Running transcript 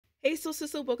Hey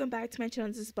sister, welcome back to my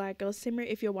channel. This is BlackgurlSimmer.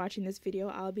 If you're watching this video,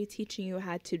 I'll be teaching you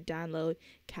how to download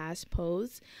CAS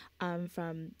pose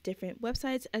from different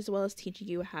websites, as well as teaching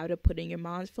you how to put in your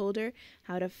mom's folder,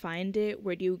 how to find it,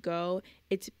 where do you go.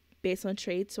 It's based on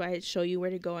trades, so I show you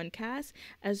where to go on CAS,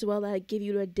 as well as give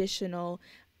you additional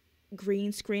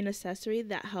green screen accessory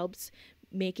that helps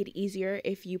make it easier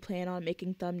if you plan on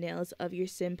making thumbnails of your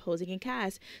sim posing in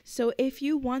CAS. So if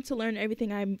you want to learn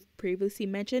everything I previously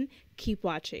mentioned, keep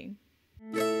watching.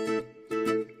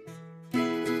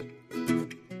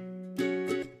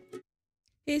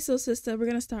 Hey, so sister, we're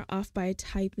gonna start off by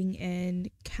typing in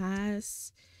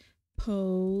CAS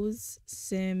pose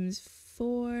sims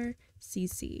 4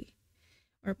 cc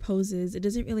or poses. It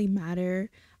doesn't really matter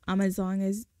as long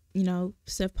as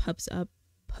stuff pops up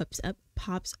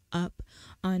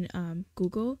on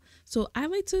Google. So I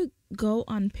like to go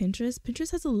on Pinterest.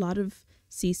 Pinterest has a lot of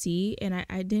CC, and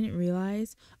I didn't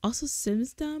realize. Also,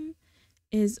 Simsdom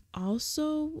is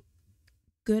also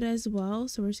good as well.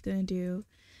 So we're just gonna do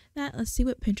that. Let's see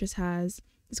what Pinterest has.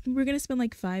 We're gonna spend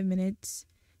like 5 minutes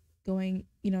going,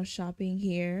 shopping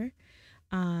here.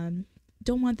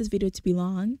 Don't want this video to be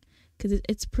long because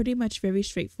it's pretty much very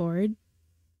straightforward.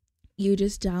 You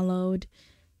just download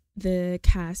the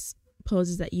CAS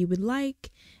poses that you would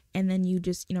like, and then you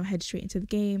just head straight into the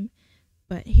game.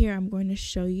 But here I'm going to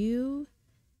show you.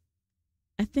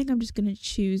 I think I'm just going to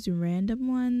choose random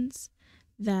ones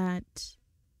that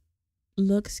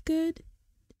looks good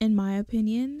in my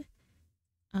opinion.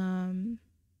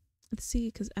 Let's see,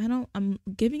 because I'm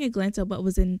giving a glance at what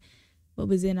was in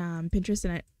Pinterest,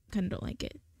 and I kind of don't like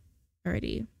it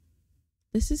already.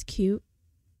 This is cute.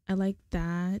 I like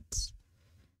that.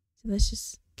 So let's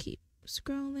just keep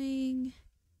scrolling.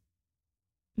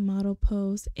 Model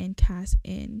pose and CAS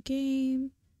in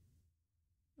game.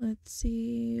 Let's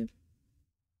see.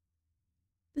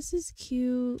 This is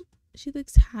cute. She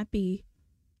looks happy.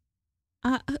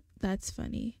 That's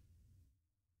funny.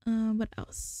 What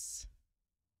else?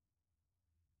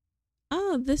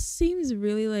 Oh, this seems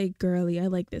really like girly. I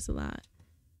like this a lot.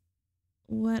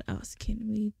 What else can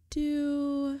we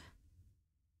do?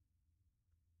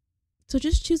 So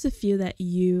just choose a few that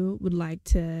you would like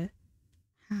to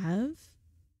have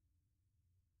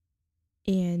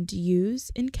and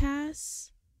use in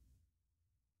CAS.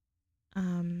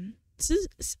 This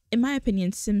is, in my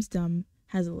opinion, Simsdom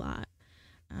has a lot.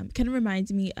 Kind of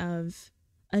reminds me of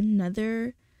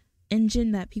another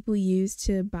engine that people use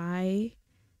to download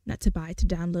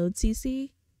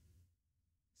CC.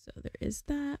 So there is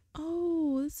that.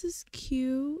 Oh, this is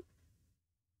cute.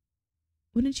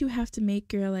 Wouldn't you have to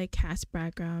make your CAS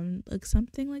background look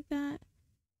something like that?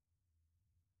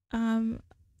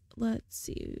 Let's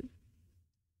see.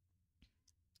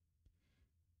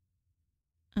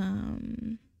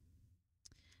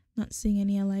 Not seeing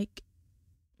any I like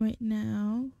right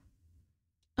now.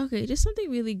 Okay, just something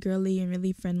really girly and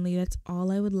really friendly. That's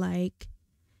all I would like.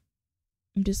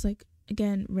 I'm just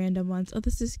again, random ones. Oh,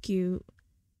 this is cute.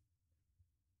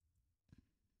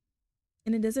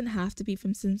 And it doesn't have to be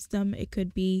from Simsdom. It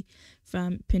could be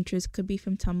from Pinterest, could be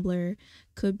from Tumblr,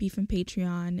 could be from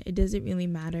Patreon. It doesn't really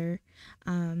matter.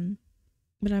 But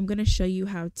I'm going to show you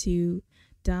how to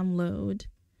download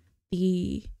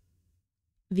the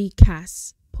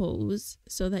CAS pose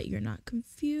so that you're not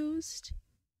confused.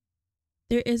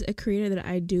 There is a creator that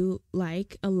I do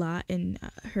like a lot, and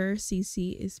her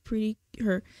CC is pretty.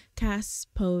 Her CAS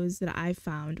pose that I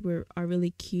found are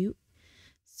really cute.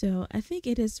 So I think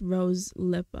it is Rose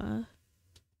Lipa.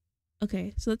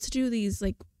 Okay, so let's do these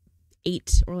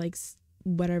 8 or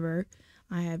whatever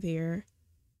I have here.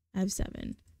 I have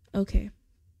 7. Okay.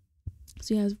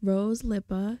 So you have Rose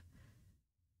Lipa.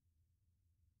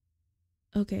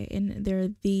 Okay, and there are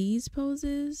these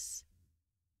poses,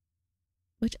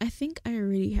 which I think I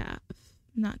already have.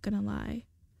 I'm not gonna lie.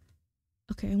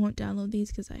 Okay, I won't download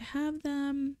these because I have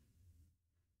them.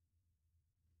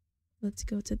 Let's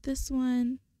go to this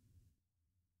one.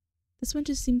 This one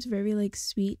just seems very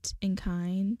sweet and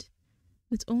kind.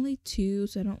 It's only 2,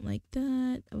 so I don't like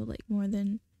that. I would like more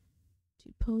than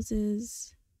 2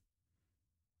 poses.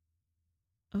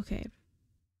 Okay.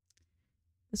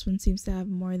 This one seems to have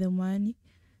more than one.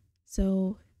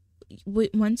 So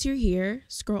once you're here,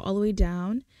 scroll all the way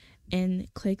down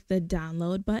and click the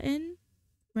download button,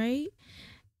 right?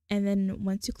 And then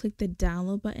once you click the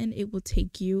download button, it will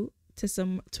take you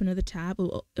to another tab.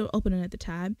 It'll open another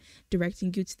tab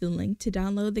directing you to the link to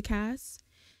download the CAS.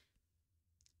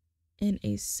 In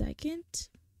a second.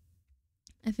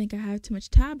 I think I have too much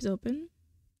tabs open.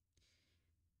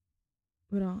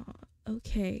 But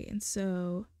okay, and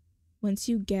so once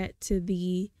you get to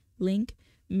the link,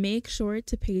 make sure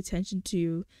to pay attention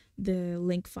to the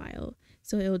link file.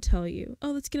 So it'll tell you,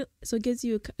 oh, let's get it. So it gives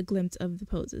you a glimpse of the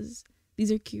poses.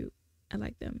 These are cute. I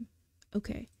like them.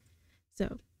 Okay.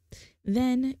 So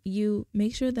then you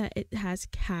make sure that it has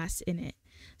CAS in it.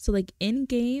 So like in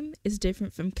game is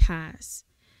different from CAS.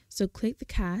 So click the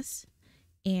CAS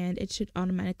and it should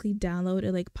automatically download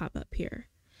or like pop up here.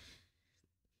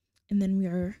 And then we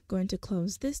are going to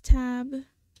close this tab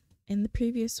and the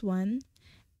previous one.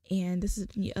 And this is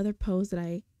the other pose that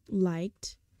I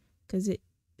liked because it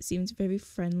seems very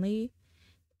friendly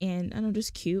and I don't know,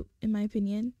 just cute in my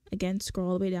opinion. Again,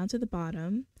 scroll all the way down to the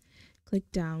bottom, click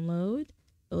download.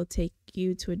 It'll take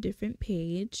you to a different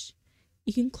page.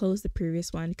 You can close the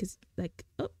previous one because like,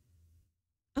 oh,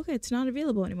 okay, it's not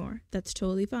available anymore. That's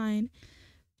totally fine.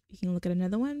 You can look at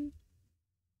another one.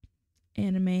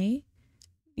 Anime.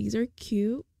 These are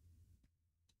cute.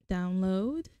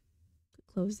 Download.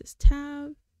 Close this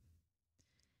tab.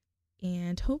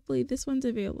 And hopefully this one's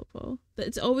available. But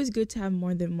it's always good to have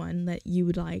more than one that you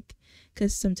would like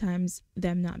because sometimes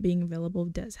them not being available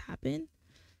does happen.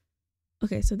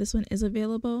 Okay, so this one is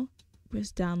available.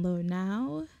 Press download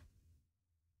now.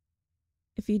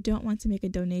 If you don't want to make a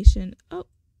donation, oh,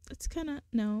 that's kind of,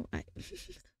 no, oh,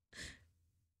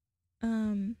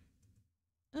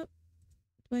 do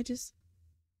I just,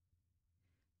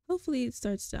 hopefully it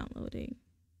starts downloading.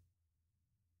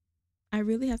 I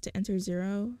really have to enter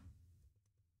 0.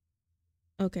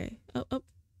 Okay, oh,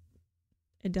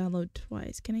 it downloaded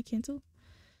twice. Can I cancel?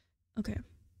 Okay,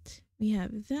 we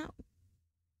have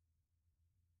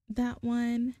that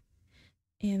one,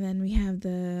 and then we have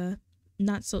the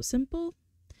not so simple.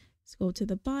 Let's go to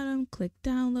the bottom, click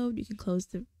download. You can close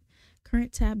the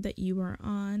current tab that you are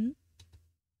on.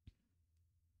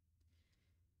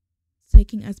 It's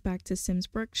taking us back to Sims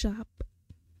Workshop.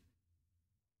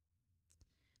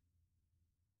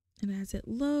 And as it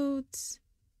loads,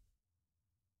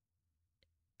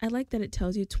 I like that it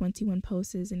tells you 21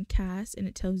 poses in CAS and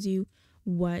it tells you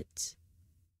what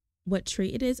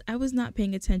trait it is. I was not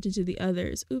paying attention to the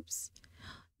others. Oops.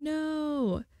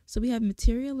 No. So we have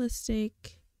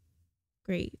materialistic.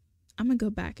 Great. I'm going to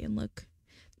go back and look.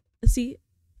 See,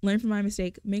 learn from my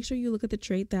mistake. Make sure you look at the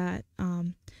trait that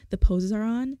the poses are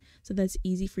on so that's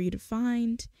easy for you to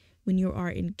find when you are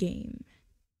in game.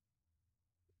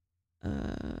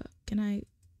 Can I?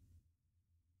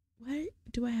 Why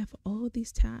do I have all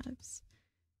these tabs?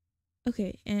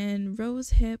 Okay, and rose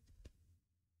hip.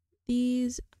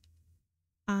 These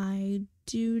I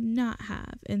do not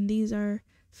have, and these are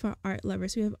for art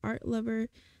lovers. So we have art lover,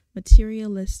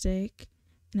 materialistic,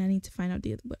 and I need to find out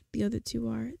what the other two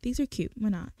are. These are cute. Why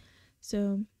not?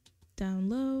 So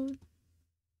download.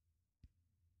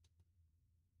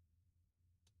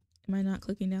 Am I not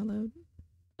clicking download?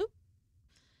 Oh,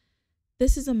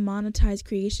 this is a monetized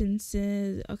creation.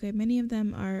 Says okay. Many of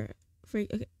them are free.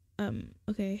 Okay.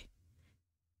 Okay.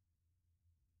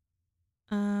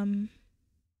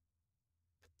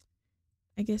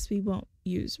 I guess we won't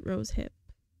use rose hip.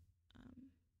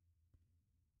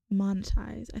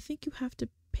 Monetize. I think you have to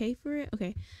pay for it.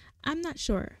 Okay. I'm not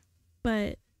sure,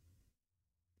 but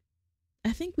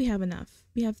I think we have enough.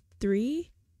 We have 3.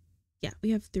 Yeah,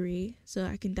 we have 3.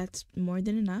 So that's more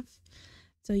than enough.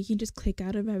 So you can just click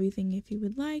out of everything if you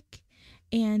would like.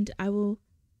 And I will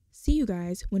see you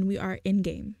guys when we are in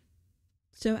game.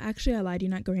 So actually I lied, you're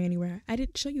not going anywhere. I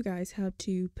didn't show you guys how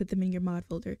to put them in your mod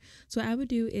folder. So what I would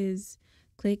do is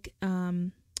click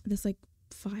this like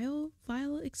file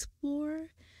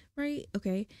explorer, right?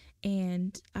 Okay.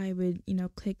 And I would,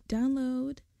 click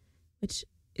download, which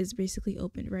is basically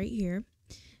open right here.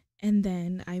 And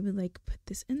then I would like put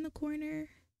this in the corner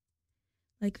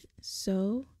like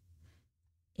so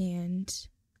and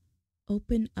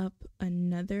open up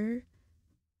another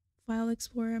file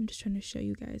explorer. I'm just trying to show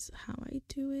you guys how I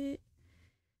do it.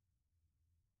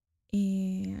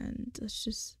 And let's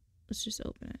just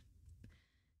open it.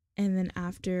 And then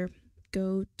after,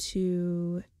 go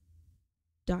to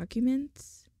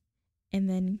documents and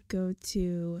then go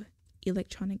to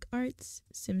electronic arts,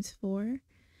 Sims 4,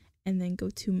 and then go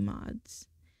to mods.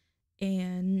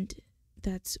 And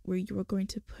that's where you are going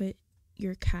to put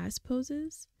your CAS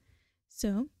poses.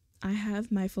 So I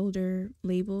have my folder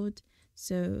labeled,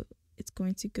 so it's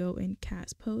going to go in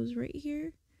CAS pose right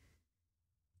here.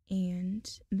 And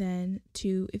then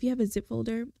if you have a zip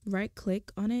folder, right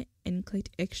click on it and click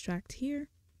extract here.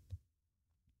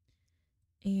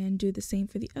 And do the same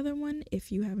for the other one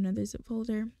if you have another zip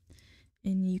folder.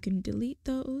 And you can delete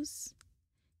those,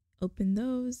 open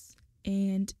those,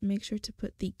 and make sure to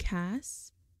put the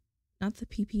CAS, not the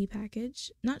PP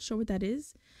package. Not sure what that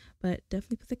is, but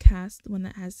definitely put the CAS, the one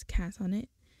that has CAS on it.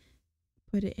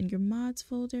 put it in your mods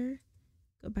folder,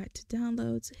 go back to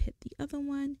downloads, hit the other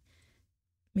one,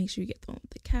 make sure you get the one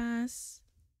with the CAS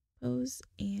pose,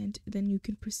 and then you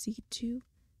can proceed to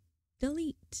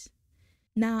delete.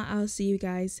 Now I'll see you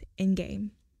guys in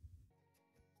game.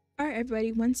 Alright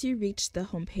everybody, once you reach the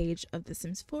homepage of The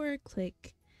Sims 4,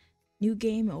 click new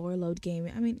game or load game.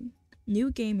 I mean,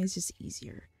 new game is just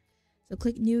easier. So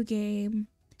click new game,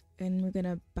 and we're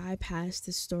gonna bypass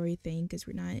the story thing because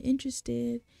we're not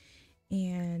interested.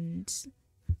 And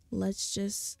let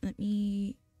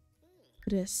me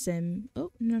put a sim.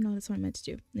 Oh, no, that's what I meant to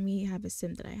do. Let me have a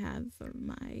sim that I have for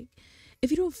my,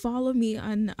 if you don't follow me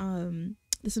on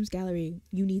the Sims gallery,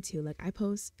 you need to. Like, I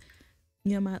post,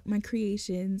 you know, my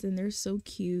creations, and they're so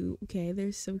cute. Okay,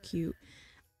 they're so cute.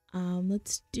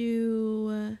 Let's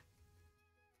do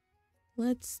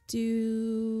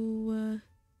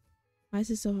why is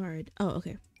this so hard? Oh,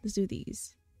 okay, let's do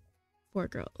these 4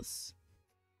 girls,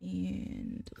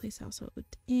 and place household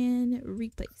and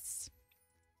replace.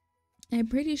 I'm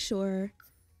pretty sure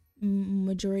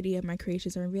majority of my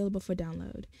creations are available for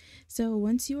download. So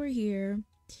once you are here,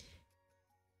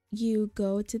 you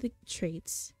go to the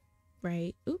traits,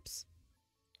 right? Oops,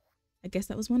 I guess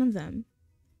that was one of them.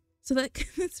 So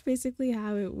that's basically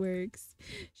how it works.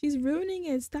 She's ruining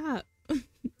it. Stop.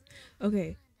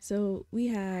 Okay, so we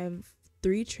have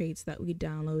 3 traits that we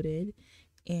downloaded,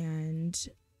 and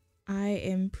I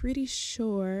am pretty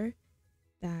sure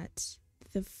that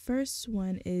the first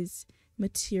one is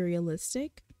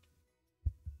materialistic.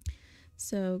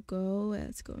 So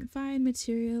let's go and find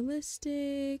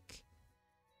materialistic,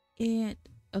 and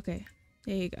okay,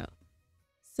 there you go.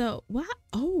 So what?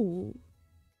 Oh,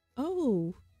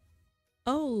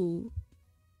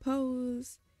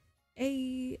 pose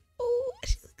a, oh,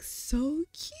 she looks so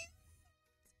cute.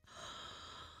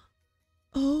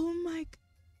 Oh my,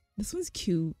 this one's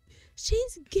cute.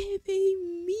 She's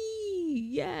giving me,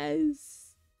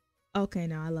 yes. Okay,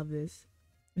 now I love this.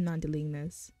 I'm not deleting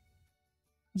this.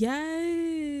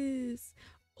 Yes.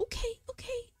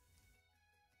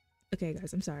 Okay,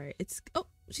 guys, I'm sorry. It's, oh,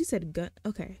 she said gun.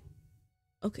 Okay,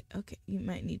 you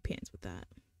might need pants with that.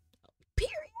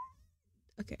 Period.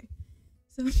 Okay,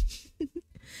 so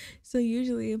so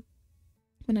usually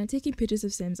when I'm taking pictures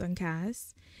of Sims on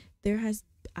CAS,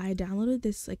 I downloaded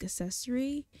this like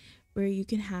accessory where you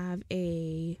can have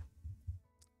a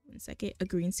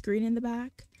green screen in the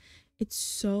back. It's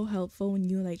so helpful when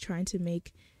you're like trying to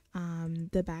make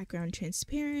the background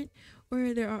transparent,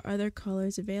 or there are other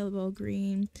colors available: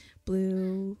 green,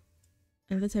 blue,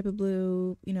 another type of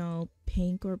blue, you know,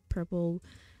 pink or purple,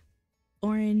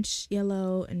 orange,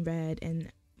 yellow, and red,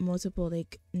 and multiple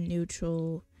like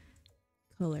neutral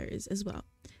colors as well.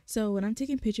 So when I'm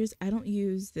taking pictures, I don't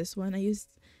use this one. I use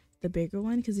the bigger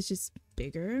one because it's just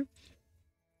bigger.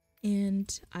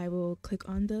 And I will click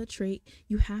on the trait.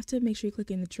 You have to make sure you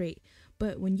click in the trait,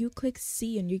 but when you click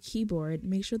C on your keyboard,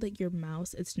 make sure that your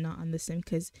mouse is not on the sim,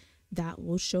 because that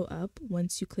will show up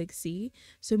once you click C.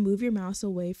 So move your mouse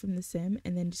away from the sim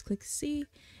and then just click C,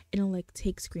 and it'll like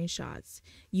take screenshots.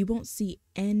 You won't see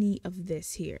any of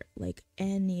this here, like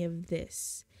any of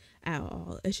this at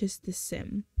all. It's just the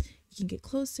sim. You can get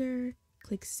closer,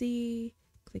 click C,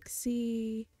 click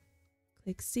C,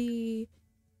 click C,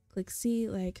 click C,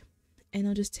 like, and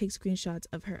it'll just take screenshots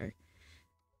of her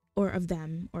or of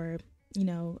them, or, you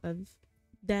know, of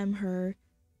them, her,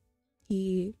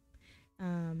 he,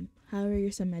 however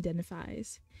your sim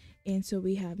identifies. And so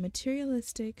we have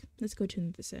materialistic. Let's go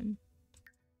to the sim.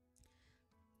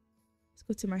 Let's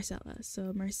go to Marcella.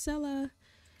 So Marcella,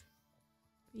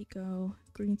 we go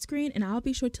green screen, and I'll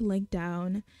be sure to link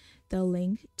down the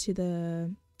link to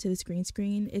the green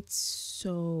screen. It's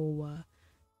so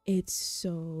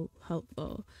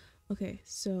helpful. Okay,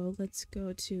 so let's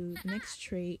go to the next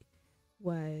trait.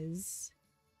 Was,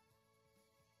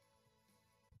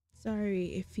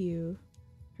 sorry if you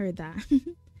heard that.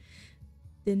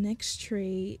 The next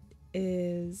trait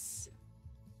is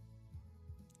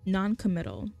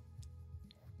non-committal.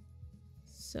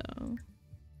 So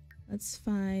let's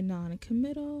find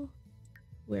non-committal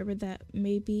wherever that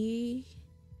may be.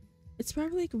 It's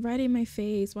probably like right in my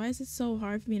face. Why is it so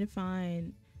hard for me to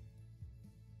find?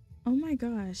 Oh my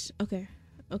gosh. Okay.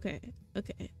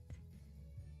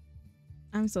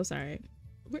 I'm so sorry.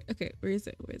 Where is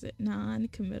it?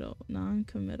 Non-committal.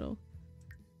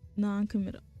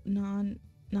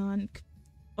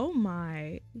 Oh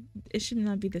my. It should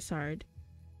not be this hard.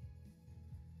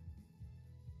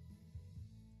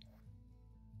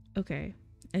 Okay.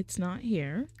 It's not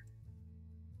here.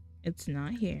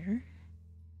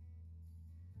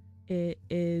 It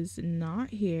is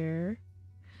not here.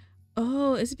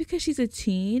 Oh, is it because she's a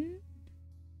teen?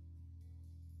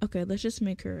 Okay, let's just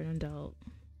make her an adult.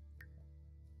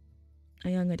 A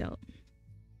young adult.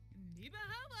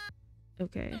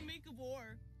 Okay.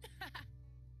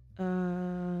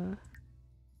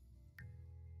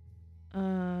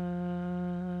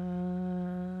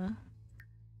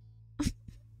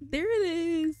 There it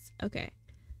is. Okay.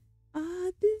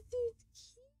 This is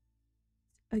cute.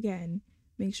 Again,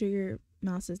 make sure your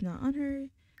mouse is not on her.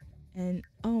 And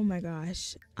oh my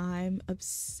gosh, I'm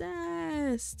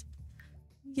obsessed.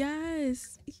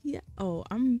 Yes. Yeah. Oh,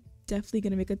 I'm definitely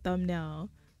gonna make a thumbnail.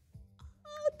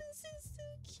 Oh, this is so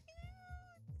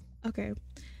cute. Okay.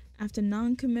 After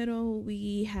non-committal,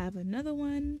 we have another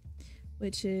one,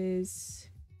 which is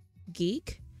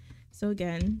geek. So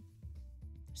again,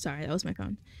 sorry, that was my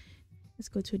phone. Let's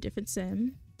go to a different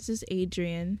sim. This is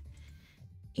Adrian.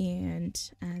 And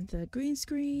add the green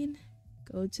screen.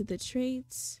 Go to the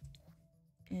traits.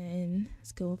 And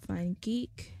let's go find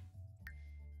geek.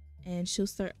 And she'll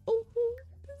start. Oh,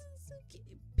 this is so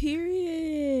cute.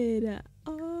 Period.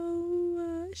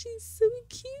 Oh, she's so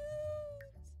cute.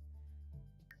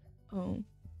 Oh,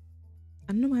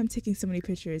 I don't know why I'm taking so many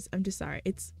pictures. I'm just sorry.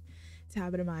 It's a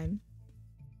habit of mine.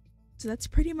 So that's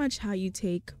pretty much how you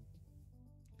take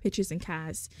pictures in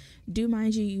CAS. Do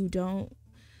mind you don't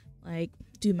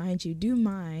do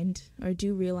mind or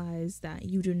do realize that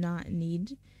you do not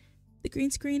need the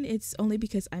green screen. It's only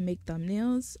because I make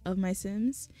thumbnails of my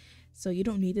sims, so you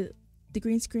don't need the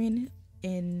green screen.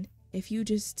 And if you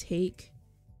just take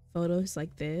photos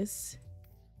like this,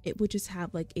 it would just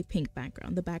have like a pink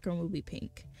background. The background will be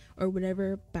pink or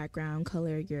whatever background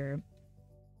color your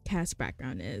CAS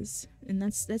background is, and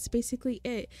that's basically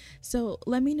it. So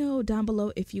let me know down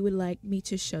below if you would like me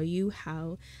to show you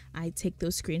how I take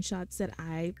those screenshots that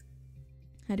I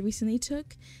had recently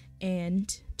took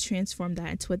and transform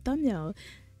that into a thumbnail.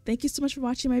 Thank you so much for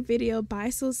watching my video. Bye,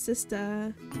 soul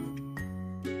sister.